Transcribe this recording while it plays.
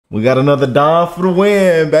We got another Don for the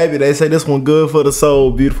win, baby. They say this one good for the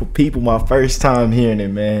soul. Beautiful people. My first time hearing it,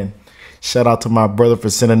 man. Shout out to my brother for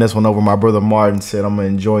sending this one over. My brother Martin said, I'm going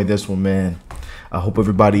to enjoy this one, man. I hope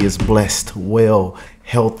everybody is blessed, well,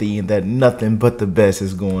 healthy, and that nothing but the best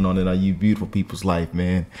is going on in all you beautiful people's life,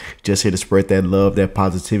 man. Just here to spread that love, that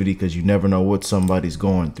positivity, because you never know what somebody's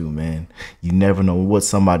going through, man. You never know what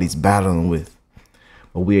somebody's battling with.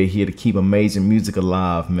 But we are here to keep amazing music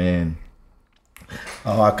alive, man.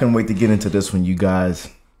 Oh, I couldn't wait to get into this one, you guys.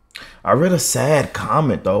 I read a sad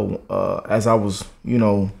comment, though, as I was,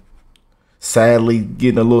 sadly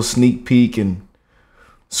getting a little sneak peek and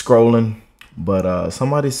scrolling. But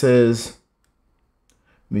somebody says,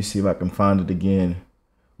 let me see if I can find it again.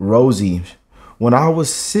 Rosie, when I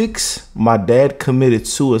was 6, my dad committed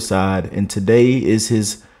suicide, and today is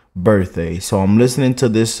his birthday. So I'm listening to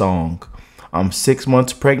this song. I'm 6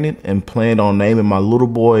 months pregnant and planned on naming my little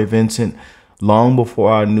boy Vincent long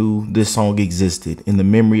before I knew this song existed. In the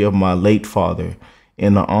memory of my late father,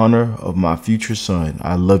 in the honor of my future son,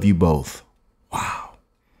 I love you both. Wow.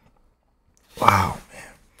 Wow,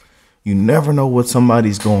 man. You never know what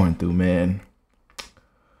somebody's going through, man.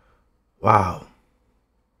 Wow.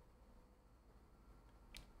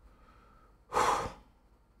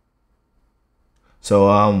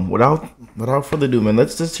 So without further ado, man,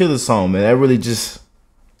 let's just hear the song, man. That really just,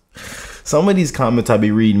 some of these comments I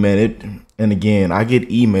be reading, man, and again, I get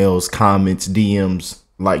emails, comments, DMs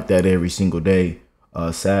like that every single day,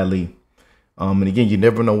 sadly. And again, you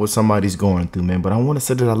never know what somebody's going through, man. But I want to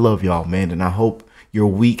say that I love y'all, man, and I hope your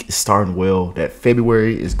week is starting well, that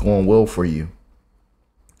February is going well for you.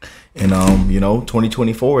 And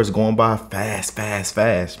 2024 is going by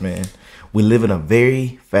fast, man. We live in a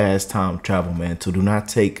very fast time travel, man. So do not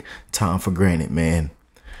take time for granted, man.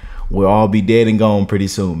 We'll all be dead and gone pretty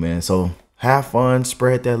soon, man. So have fun,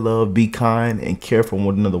 spread that love, be kind, and care for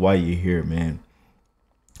one another while you're here, man.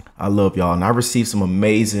 I love y'all. And I received some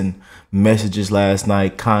amazing messages last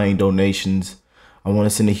night, kind donations. I want to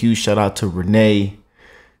send a huge shout out to Renee,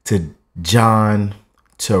 to John,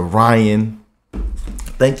 to Ryan.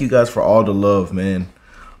 Thank you guys for all the love, man.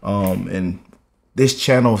 And this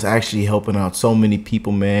channel is actually helping out so many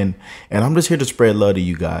people, man. And I'm just here to spread love to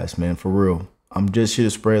you guys, man, for real. I'm just here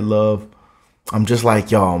to spread love. I'm just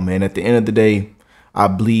like y'all, man. At the end of the day, I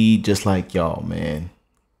bleed just like y'all, man.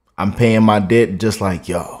 I'm paying my debt just like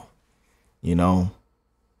y'all, And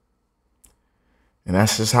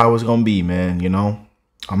that's just how it's going to be, man,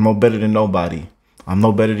 I'm no better than nobody. I'm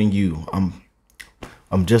no better than you. I'm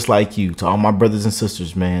just like you. To all my brothers and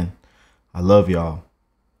sisters, man, I love y'all.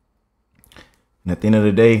 And at the end of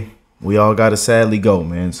the day, we all got to sadly go,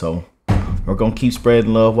 man. So we're going to keep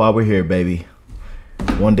spreading love while we're here, baby.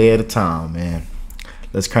 One day at a time, man.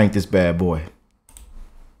 Let's crank this bad boy.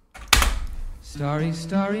 Starry,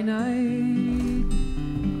 starry night.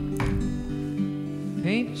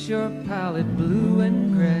 Paint your palette blue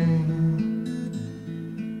and gray.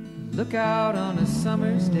 Look out on a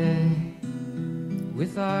summer's day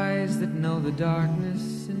with eyes that know the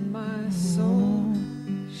darkness in my soul.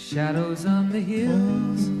 Shadows on the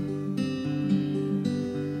hills,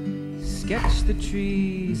 sketch the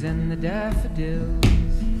trees and the daffodils,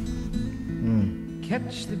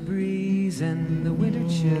 catch the breeze and the winter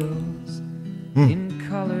chills in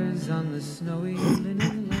colors on the snowy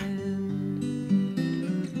linen land.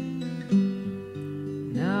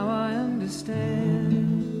 Now I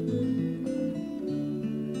understand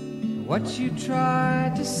what you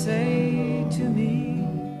tried to say to me.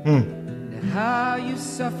 How you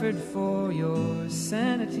suffered for your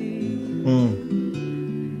sanity,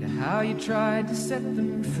 and how you tried to set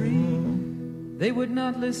them free. They would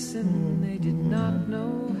not listen, they did not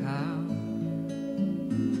know how.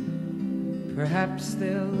 Perhaps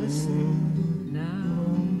they'll listen now.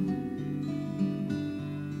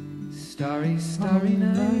 Starry, starry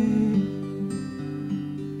night.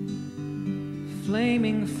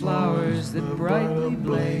 Flaming flowers that brightly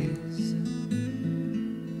blaze,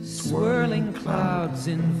 swirling clouds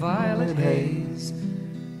in violet haze,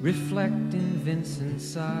 reflect in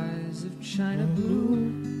Vincent's eyes of china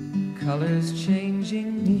blue, colors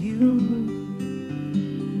changing hue.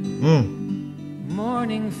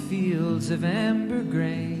 Morning fields of amber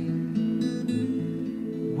grain,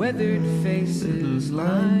 weathered faces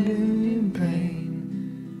lined in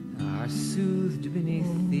pain, are soothed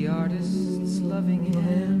beneath the artist's loving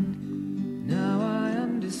hand. Now I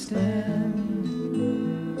understand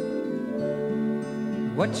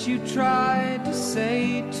what you tried to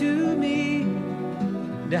say to me,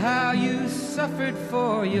 and how you suffered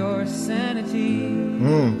for your sanity,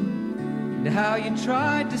 and how you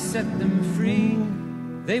tried to set them free.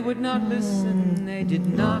 They would not listen, they did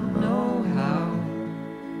not know how.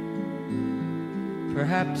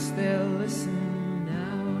 Perhaps they'll listen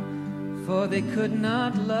now, for they could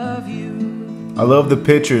not love you. I love the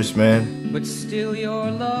pictures, man. But still your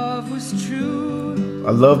love was true.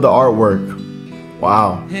 I love the artwork.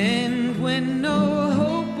 Wow. And when no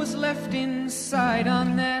hope was left inside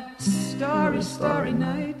on that starry, starry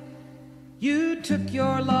night, you took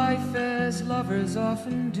your life as lovers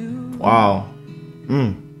often do. Wow.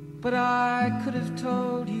 But I could have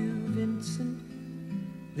told you, Vincent,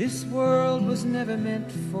 this world was never meant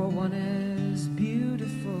for one as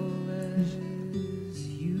beautiful as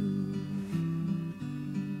you.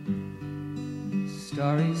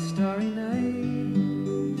 Starry, starry night,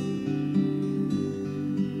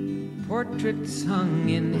 portraits hung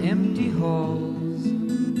in empty halls,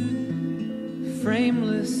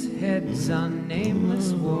 frameless heads on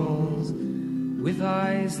nameless walls, with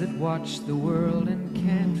eyes that watch the world and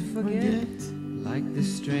can't forget, like the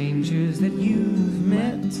strangers that you've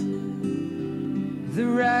met, the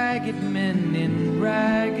ragged men in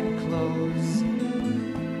ragged clothes,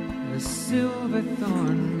 a silver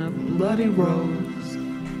thorn, a bloody rose,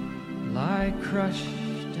 lie crushed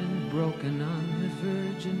and broken on the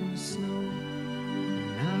virgin snow.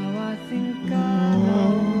 Now I think I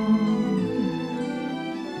know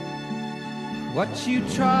what you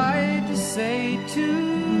tried to say to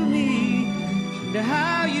me, and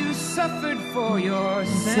how you suffered for your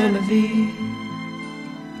sanity.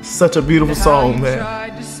 Such a beautiful song, man.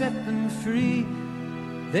 Tried to set them free.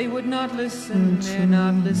 They would not listen, they're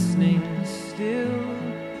not listening still.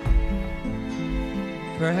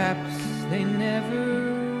 Perhaps they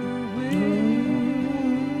never will.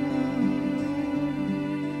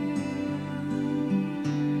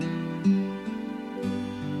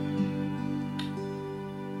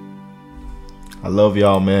 I love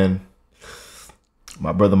y'all, man.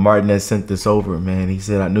 My brother Martin has sent this over, man. He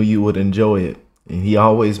said, I knew you would enjoy it. And he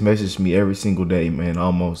always messaged me every single day, man.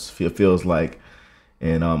 Almost feels like.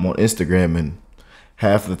 And on Instagram, and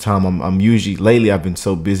half of the time I'm usually, lately I've been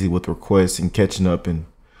so busy with requests and catching up and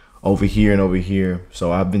over here and over here.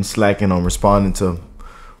 So I've been slacking on responding to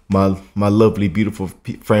my lovely, beautiful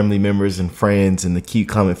family members and friends and the Keep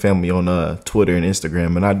Comment family on Twitter and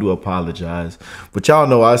Instagram. And I do apologize. But y'all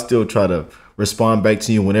know I still try to respond back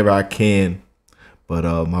to you whenever I can. But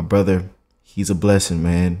my brother, he's a blessing,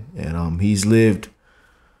 man. And he's lived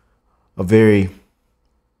a very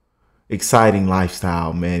exciting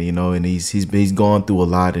lifestyle, man, you know, and he's gone through a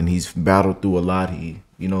lot, and he's battled through a lot. He,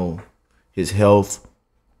 you know, his health,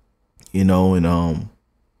 you know, and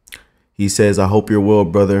he says, I hope you're well,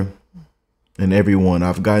 brother, and everyone.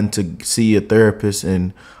 I've gotten to see a therapist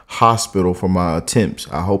in hospital for my attempts.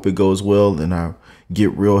 I hope it goes well and I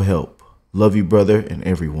get real help. Love you, brother, and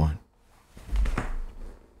everyone.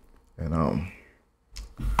 And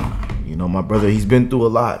you know, my brother, he's been through a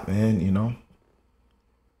lot, man, you know.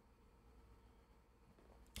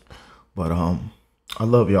 But I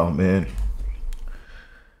love y'all, man.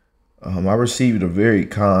 I received a very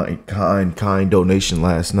kind donation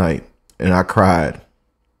last night, and I cried,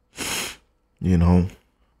 you know,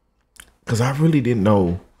 because I really didn't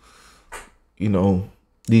know, you know,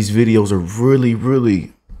 these videos are really,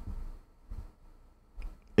 really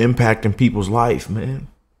impacting people's life, man.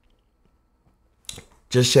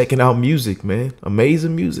 Just checking out music, man.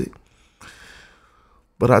 Amazing music.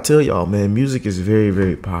 But I tell y'all, man, music is very,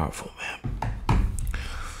 very powerful, man.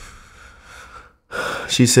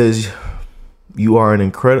 She says,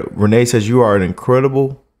 Renee says, you are an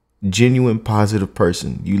incredible, genuine, positive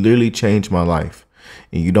person. You literally changed my life,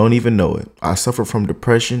 and you don't even know it. I suffer from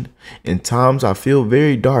depression. In times I feel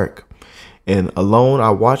very dark and alone. I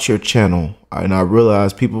watch your channel and I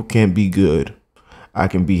realize people can be good. I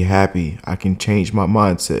can be happy. I can change my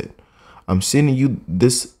mindset. I'm sending you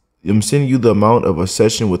the amount of a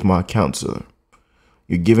session with my counselor.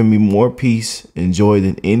 You're giving me more peace and joy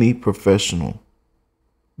than any professional.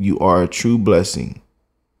 You are a true blessing.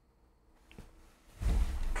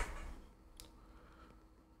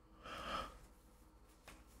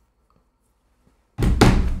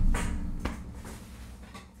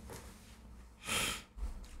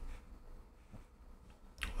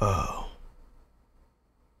 Oh.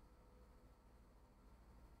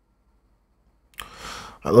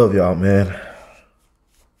 I love y'all, man.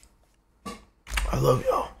 I love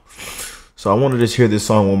y'all. So I want to just hear this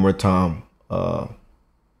song one more time.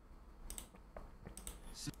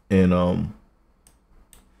 And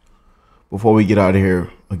before we get out of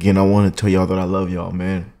here, again, I want to tell y'all that I love y'all,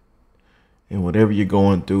 man. And whatever you're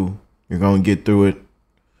going through, you're going to get through it.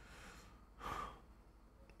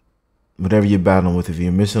 Whatever you're battling with, if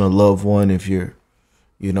you're missing a loved one, if you're,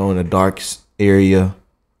 you know, in a dark area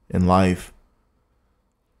in life,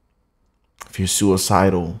 if you're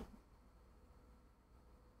suicidal,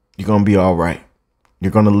 you're going to be all right.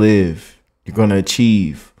 You're going to live. You're going to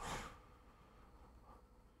achieve.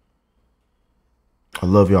 I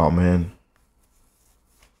love y'all, man.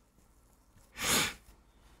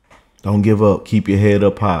 Don't give up. Keep your head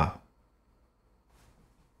up high.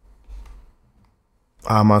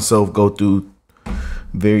 I myself go through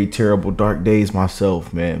very terrible, dark days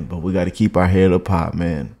myself, man. But we got to keep our head up high,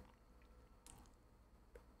 man.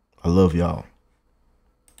 I love y'all.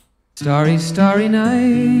 Starry, starry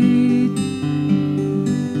night.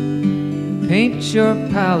 Paint your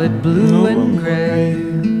palette blue and gray.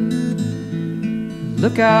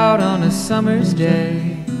 Look out on a summer's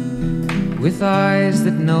day with eyes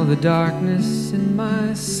that know the darkness in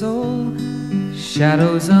my soul.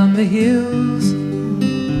 Shadows on the hills.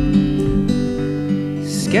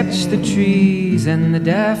 Sketch the trees and the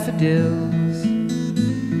daffodils.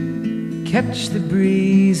 Catch the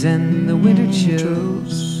breeze and the winter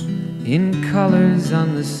chills in colors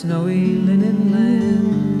on the snowy linen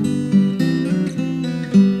land.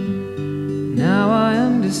 Now I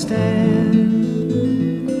understand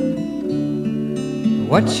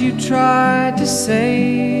what you tried to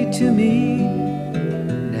say to me,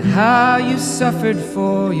 and how you suffered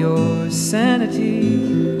for your sanity,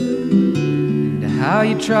 and how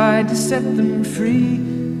you tried to set them free.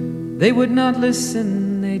 They would not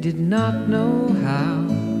listen, they did not know how.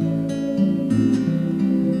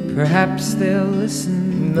 Perhaps they'll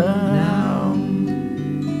listen now.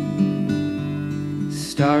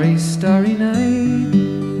 Starry, starry night.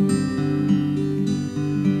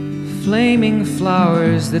 Flaming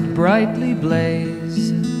flowers that brightly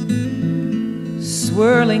blaze.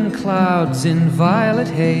 Swirling clouds in violet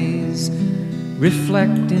haze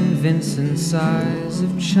reflect in Vincent's eyes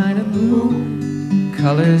of china blue.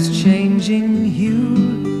 Colors changing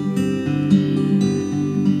hue.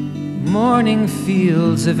 Morning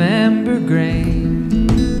fields of amber grain.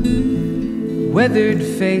 Weathered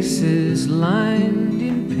faces lined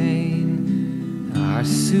in pain are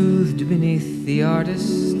soothed beneath the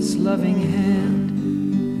artist's loving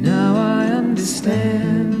hand. Now I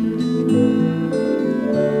understand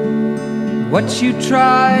what you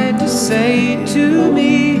tried to say to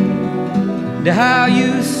me, and how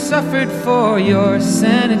you suffered for your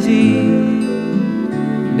sanity,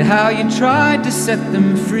 and how you tried to set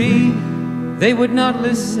them free. They would not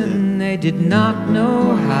listen, they did not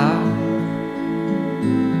know how.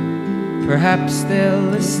 Perhaps they'll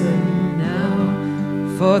listen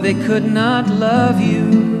now, for they could not love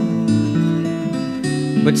you,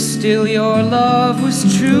 but still your love was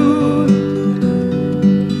true.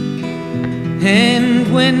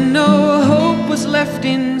 And when no hope was left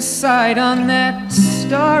inside on that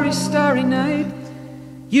starry, starry night,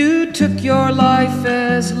 you took your life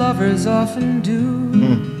as lovers often do.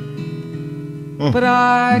 But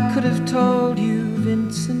I could have told you,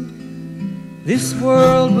 Vincent, this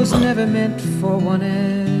world was never meant for one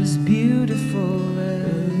as beautiful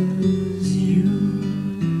as you.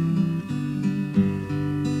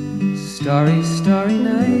 Starry, starry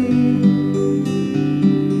night.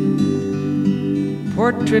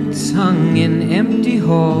 Portraits hung in empty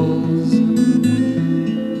halls,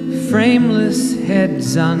 frameless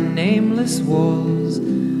heads on nameless walls,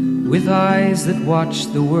 with eyes that watch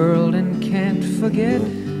the world and can't forget,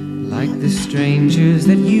 like the strangers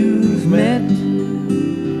that you've met.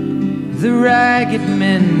 The ragged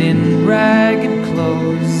men in ragged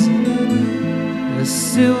clothes, a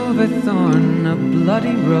silver thorn, a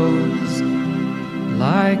bloody rose,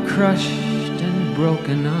 lie crushed and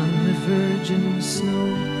broken on the virgin snow.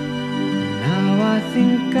 And now I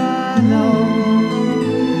think I know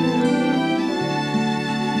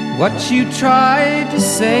what you tried to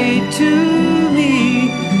say to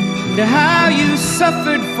me, and how you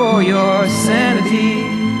suffered for your sanity,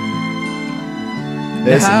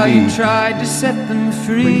 and how you tried to set them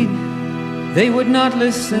free. They would not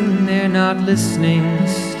listen, they're not listening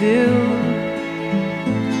still.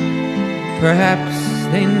 Perhaps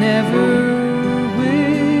they never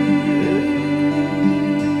will.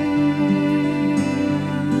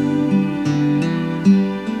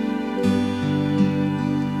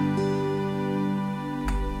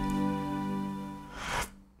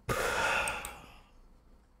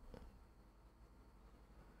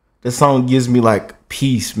 This song gives me like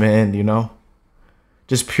peace, man, you know?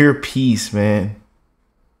 Just pure peace, man.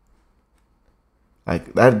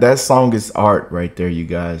 Like that song is art right there, you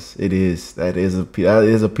guys. It is. That is a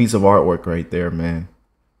piece of artwork right there, man.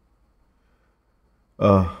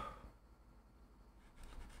 Wow.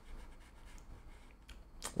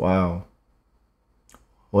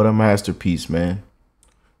 What a masterpiece, man.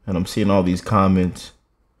 And I'm seeing all these comments.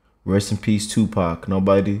 Rest in peace, Tupac.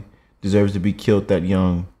 Nobody deserves to be killed that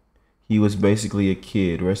young. He was basically a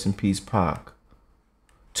kid. Rest in peace, Pac.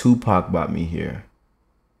 Tupac brought me here.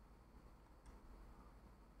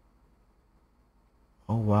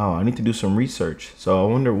 Oh, wow. I need to do some research. So I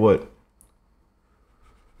wonder what.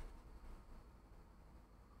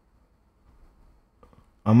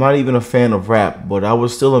 I'm not even a fan of rap, but I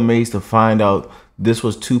was still amazed to find out this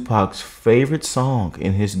was Tupac's favorite song,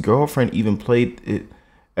 and his girlfriend even played it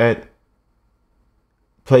at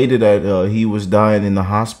he was dying in the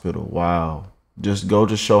hospital. Wow. Just go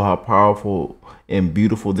to show how powerful and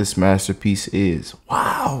beautiful this masterpiece is.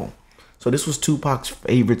 Wow. So this was Tupac's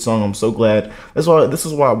favorite song. I'm so glad. This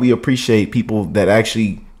is why we appreciate people that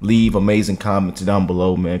actually leave amazing comments down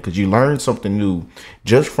below, man, because you learn something new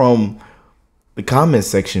just from the comment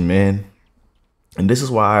section, man. And this is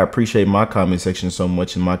why I appreciate my comment section so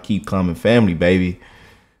much and my Keep Comment family, baby.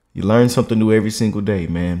 You learn something new every single day,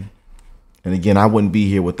 man. And again, I wouldn't be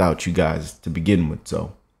here without you guys to begin with.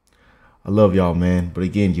 So I love y'all, man. But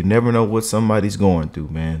again, you never know what somebody's going through,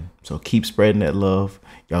 man. So keep spreading that love.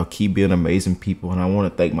 Y'all keep being amazing people. And I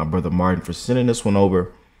want to thank my brother Martin for sending this one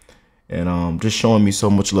over and just showing me so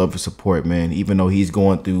much love and support, man. Even though he's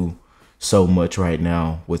going through so much right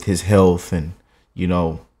now with his health, and you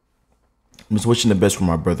know, I'm just wishing the best for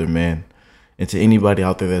my brother, man. And to anybody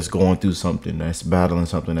out there that's going through something, that's battling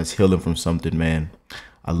something, that's healing from something, man,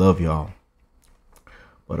 I love y'all.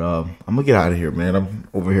 But I'm gonna get out of here, man. I'm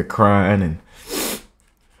over here crying, and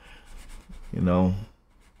you know,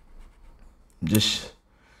 just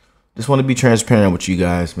want to be transparent with you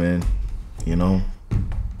guys, man. You know,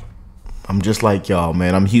 I'm just like y'all,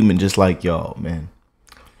 man. I'm human just like y'all, man.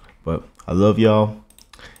 But I love y'all,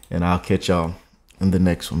 and I'll catch y'all in the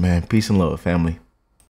next one, man. Peace and love, family.